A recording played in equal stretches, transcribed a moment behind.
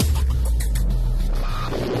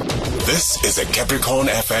This is a Capricorn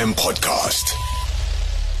FM podcast.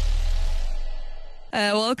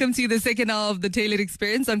 Welcome to the second hour of the Tailored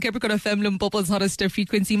Experience on Capricorn FM, Limpopo's hottest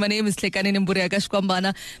frequency. My name is Tlekane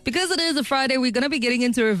Mburiagashkwambana. Because it is a Friday, we're going to be getting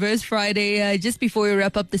into Reverse Friday just before we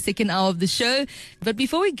wrap up the second hour of the show. But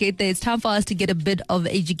before we get there, it's time for us to get a bit of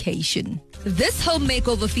education. This home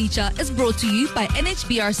makeover feature is brought to you by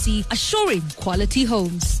NHBRC, assuring quality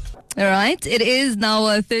homes. All right, it is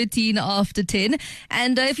now 13 after 10.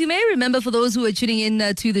 And if you may remember, for those who were tuning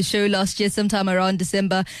in to the show last year, sometime around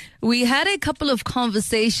December, we had a couple of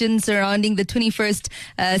conversations surrounding the 21st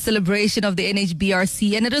celebration of the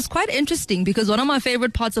NHBRC. And it was quite interesting because one of my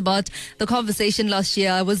favorite parts about the conversation last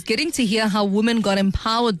year was getting to hear how women got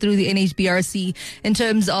empowered through the NHBRC in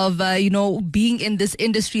terms of, being in this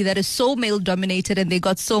industry that is so male dominated, and they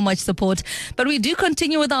got so much support. But we do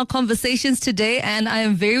continue with our conversations today, and I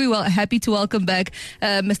am very happy to welcome back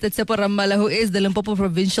Mr. Tsepo Ramala, who is the Limpopo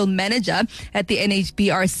provincial manager at the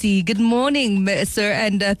NHBRC. Good morning, sir,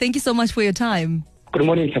 and thank you so much for your time. Good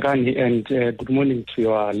morning, Takani, and good morning to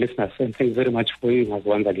your listeners, and thanks very much for hearing us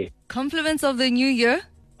once again. Compliments of the new year.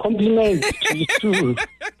 Compliments to you too.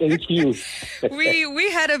 Thank you.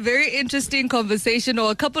 We had a very interesting conversation, or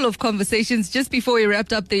a couple of conversations, just before we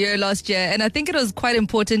wrapped up the year last year, and I think it was quite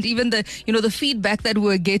important. Even the feedback that we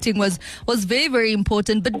were getting was very, very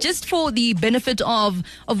important. But just for the benefit of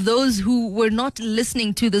those who were not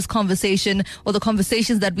listening to this conversation or the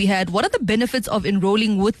conversations that we had, what are the benefits of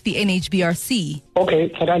enrolling with the NHBRC? Okay,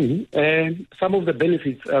 Karani, some of the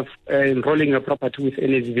benefits of enrolling a property with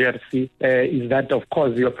NHBRC is that, of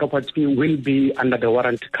course, your property will be under the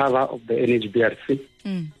warranty cover of the NHBRC.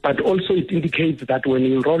 But also it indicates that when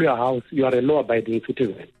you enroll your house, you are a law-abiding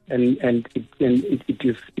citizen, and it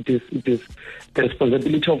is the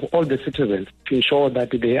responsibility of all the citizens to ensure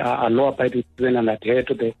that they are a law-abiding citizen and adhere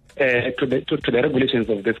to the regulations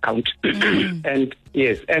of this country. And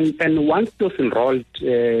yes, and once you've enrolled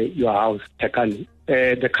your house, Takani,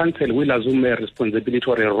 the council will assume a responsibility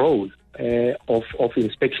or a role of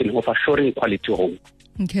inspection, of assuring quality home.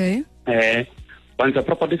 Okay. Once a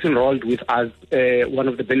property is enrolled with us, one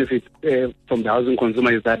of the benefits from the housing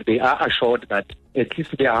consumer is that they are assured that at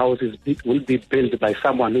least their house will be built by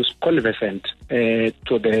someone who's conversant to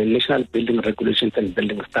the national building regulations and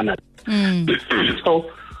building standards.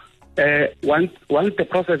 So once the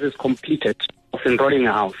process is completed of enrolling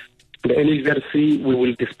a house, the NHBRC, we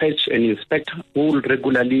will dispatch an inspector who will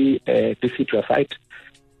regularly visit your site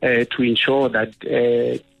to ensure that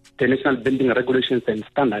the national building regulations and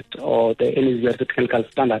standards, or the NHBRC technical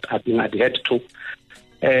standard, are being adhered to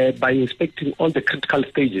by inspecting all the critical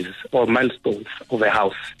stages or milestones of a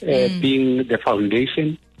house, being the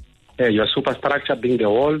foundation, your superstructure being the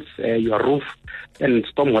walls, your roof, and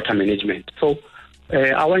stormwater management. So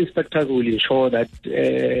our inspectors will ensure that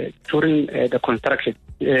during the construction,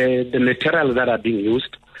 the materials that are being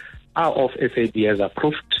used are of SABS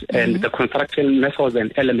approved, and the construction methods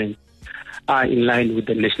and elements are in line with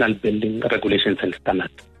the national building regulations and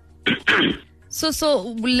standards. So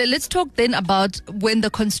let's talk then about when the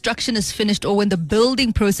construction is finished, or when the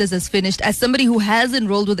building process is finished. As somebody who has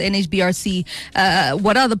enrolled with NHBRC,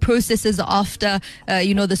 what are the processes after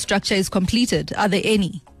the structure is completed? Are there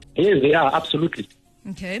any? Yes, they are, absolutely.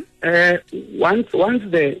 Okay. Once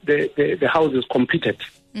the house is completed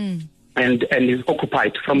and is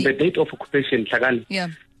occupied, from the date of occupation, Chagani,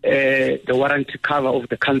 the warranty cover of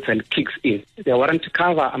the council kicks in. The warranty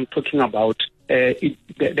cover I'm talking about,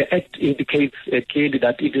 the Act indicates clearly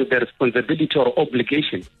that it is the responsibility or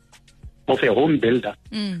obligation of a home builder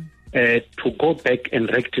to go back and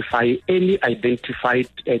rectify any identified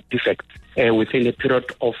defects within a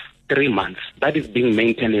period of 3 months. That is being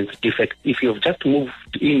maintenance defect. If you've just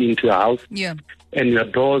moved into a house and your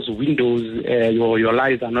doors, windows, your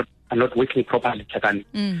lights are not working properly,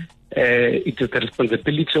 it is the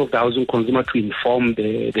responsibility of the housing consumer to inform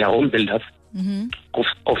their home builders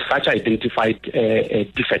of such identified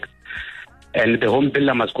defects, and the home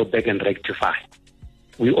builder must go back and rectify.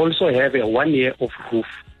 We also have a 1 year of roof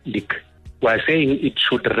leak. We are saying it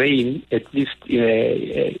should rain at least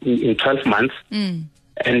in 12 months, and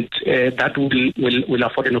that will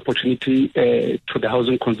afford an opportunity to the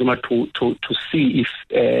housing consumer to see if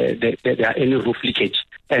there are any roof leakage.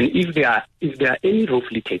 And if there are any roof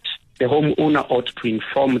leakage, the homeowner ought to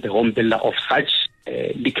inform the home builder of such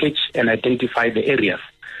leakage and identify the areas.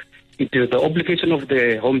 It is the obligation of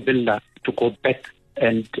the home builder to go back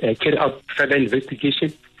and carry out further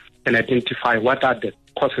investigation and identify what are the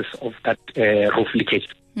causes of that roof leakage,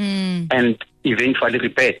 and eventually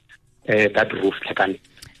repair that roof.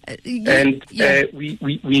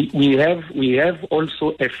 We have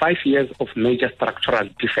also a 5 years of major structural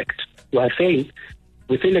defect. We are saying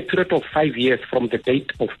within a period of 5 years from the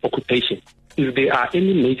date of occupation, if there are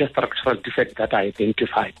any major structural defects that are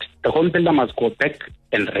identified, the home builder must go back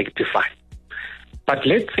and rectify. But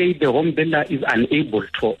let's say the home builder is unable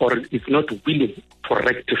to, or is not willing to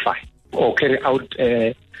rectify or carry out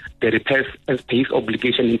the repairs as per his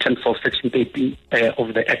obligation in terms of Section 13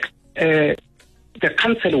 of the Act. The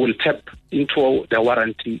council will tap into the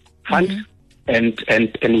warranty fund and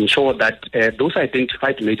ensure that those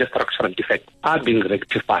identified major structural defects are being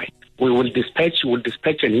rectified. We will dispatch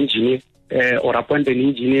an engineer or appoint an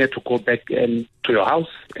engineer to go back to your house,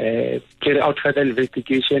 carry out further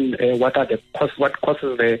investigation. What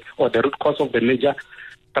causes the root cause of the major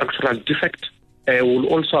structural defect? We'll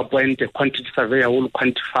also appoint a quantity surveyor who will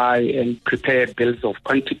quantify and prepare bills of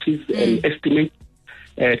quantities and estimate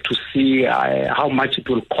to see how much it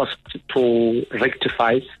will cost to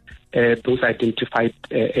rectify those identified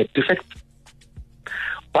defects.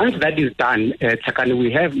 Once that is done,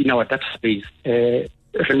 we have in our database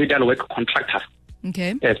remedial work contractors,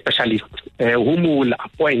 specialists, whom we will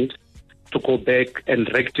appoint to go back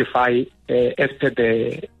and rectify as per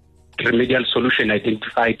the remedial solution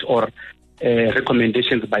identified or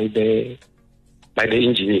recommendations by the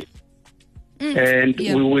engineer. And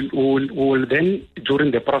we will then,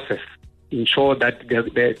 during the process, ensure that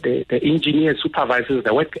the engineer supervises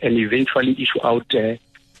the work and eventually issue out the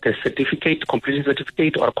certificate, completion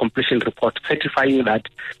certificate or completion report, certifying that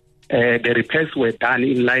the repairs were done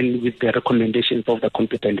in line with the recommendations of the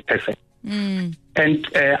competent person. And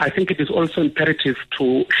I think it is also imperative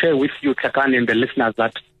to share with you, Tlhakane, and the listeners,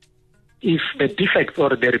 that if the defects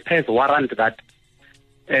or the repairs warrant that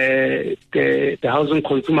the housing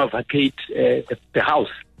consumer vacate the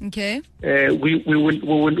house, we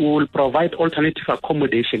will provide alternative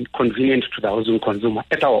accommodation convenient to the housing consumer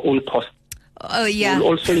at our own cost. We will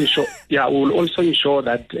also ensure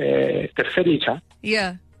that the furniture.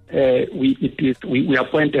 We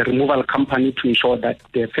appoint a removal company to ensure that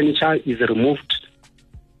the furniture is removed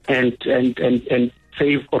and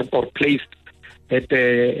safe or placed at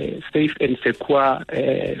safe and secure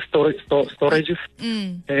storages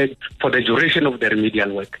for the duration of the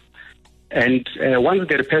remedial work. And once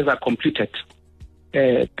the repairs are completed,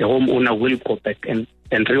 the homeowner will go back and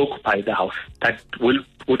reoccupy the house that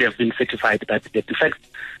would have been certified that the defects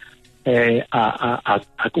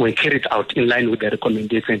were carried out in line with the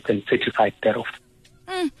recommendations and certified thereof.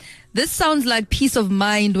 This sounds like peace of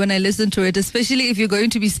mind when I listen to it, especially if you're going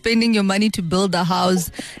to be spending your money to build a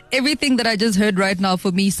house. Everything that I just heard right now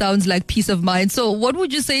for me sounds like peace of mind. So what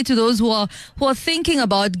would you say to those who are thinking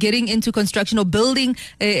about getting into construction or building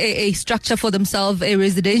a structure for themselves, a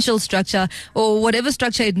residential structure or whatever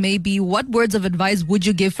structure it may be? What words of advice would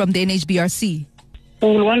you give from the NHBRC?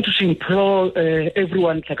 We want to implore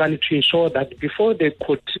everyone to ensure that before they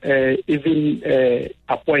could even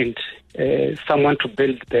appoint someone to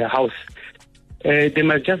build their house, they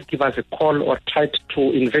must just give us a call or try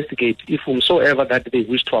to investigate if whomsoever that they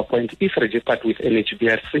wish to appoint is registered with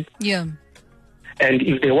NHBRC. And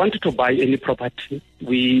if they wanted to buy any property,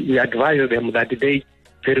 we advise them that they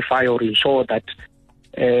verify or ensure that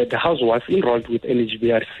the house was enrolled with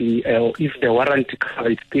NHBRC, or if the warranty cover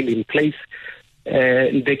is still in place.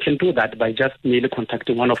 They can do that by just merely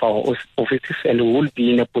contacting one of our offices, and we will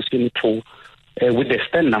be in a position to, with the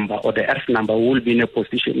STEN number or the ERF number, we will be in a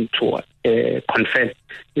position to confirm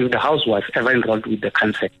if the house was ever enrolled with the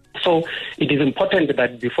council. So it is important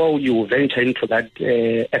that before you venture into that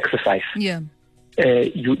exercise, you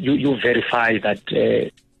verify that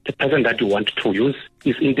the person that you want to use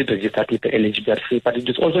is indeed registered with the NHBRC. But it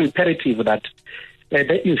is also imperative that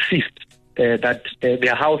they insist that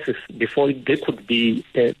their houses, before they could be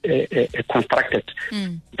constructed,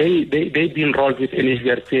 they be enrolled with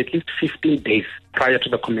NHBRC at least 15 days prior to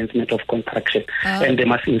the commencement of construction. And they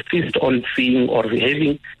must insist on seeing or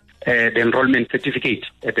having the enrollment certificate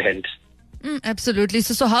at the hand. Absolutely.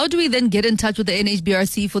 So how do we then get in touch with the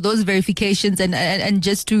NHBRC for those verifications and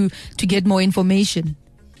just to get more information?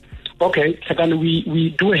 Okay, Sakane,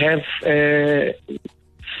 we do have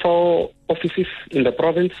 4 offices in the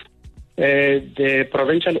province. The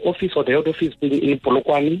provincial office or the head office being in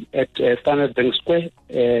Polokwane at Standard Bank Square,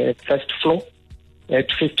 first floor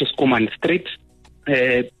at 50 Skuman Street.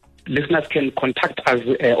 Listeners can contact us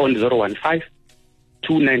on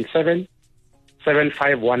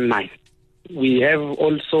 015-297-7519. We have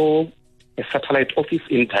also a satellite office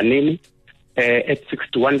in Taneni at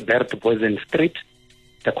 61 Bert Boysen Street.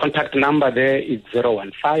 The contact number there is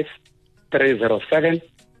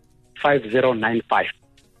 015-307-5095.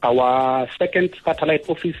 Our second satellite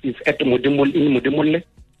office is at Mudimul in Mudimule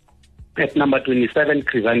at number 27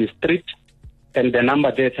 Krizani Street. And the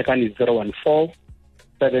number there second is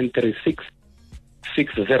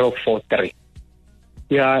 014-736-6043.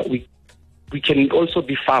 Yeah, we can also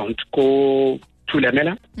be found go to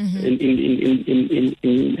Lamela in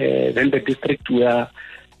Venda district. We are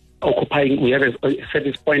occupying. We have a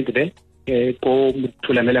service point there. Go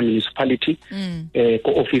to Lamela municipality.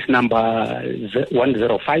 Go office number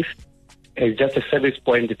 105. Just a service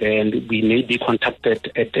point there, and we may be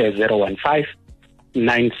contacted at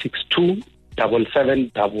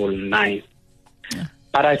 015-962-7799.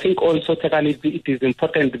 But I think also, it is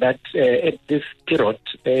important that at this period,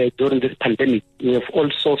 during this pandemic, we have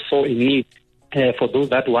also saw a need for those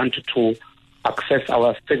that want to access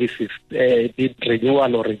our services, be it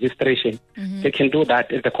renewal or registration. They can do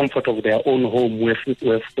that at the comfort of their own home. We've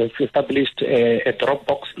established a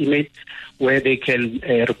Dropbox email where they can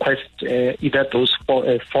request either those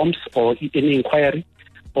forms or any inquiry,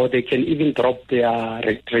 or they can even drop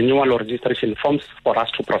their renewal or registration forms for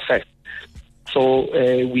us to process. So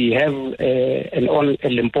we have a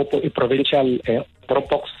Limpopo provincial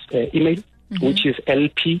Dropbox email, which is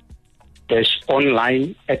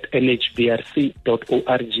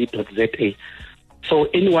lp-online@nhbrc.org.za. So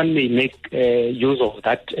anyone may make use of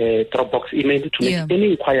that Dropbox email to make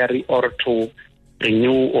any inquiry or to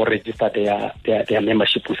renew or register their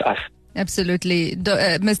membership with us. Absolutely.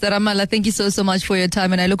 Mr. Ramala, thank you so much for your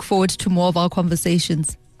time, and I look forward to more of our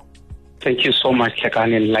conversations. Thank you so much,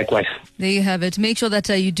 Lekani, and likewise. There you have it. Make sure that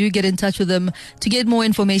you do get in touch with them to get more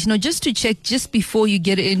information, or just to check just before you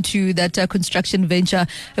get into that construction venture.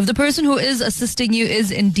 If the person who is assisting you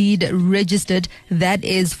is indeed registered, that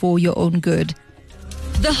is for your own good.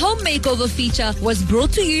 The Home Makeover feature was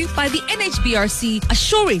brought to you by the NHBRC,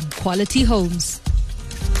 assuring quality homes.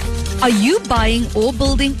 Are you buying or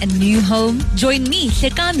building a new home? Join me,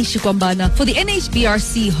 Lekani Shikwambana, for the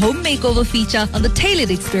NHBRC Home Makeover feature on the Tailored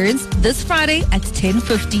Experience this Friday at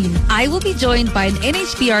 10:15. I will be joined by an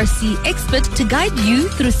NHBRC expert to guide you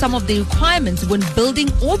through some of the requirements when building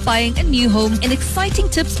or buying a new home and exciting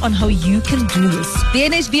tips on how you can do this. The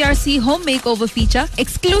NHBRC Home Makeover feature,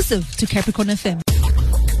 exclusive to Capricorn FM.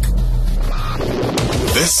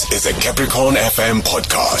 This is a Capricorn FM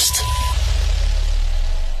podcast.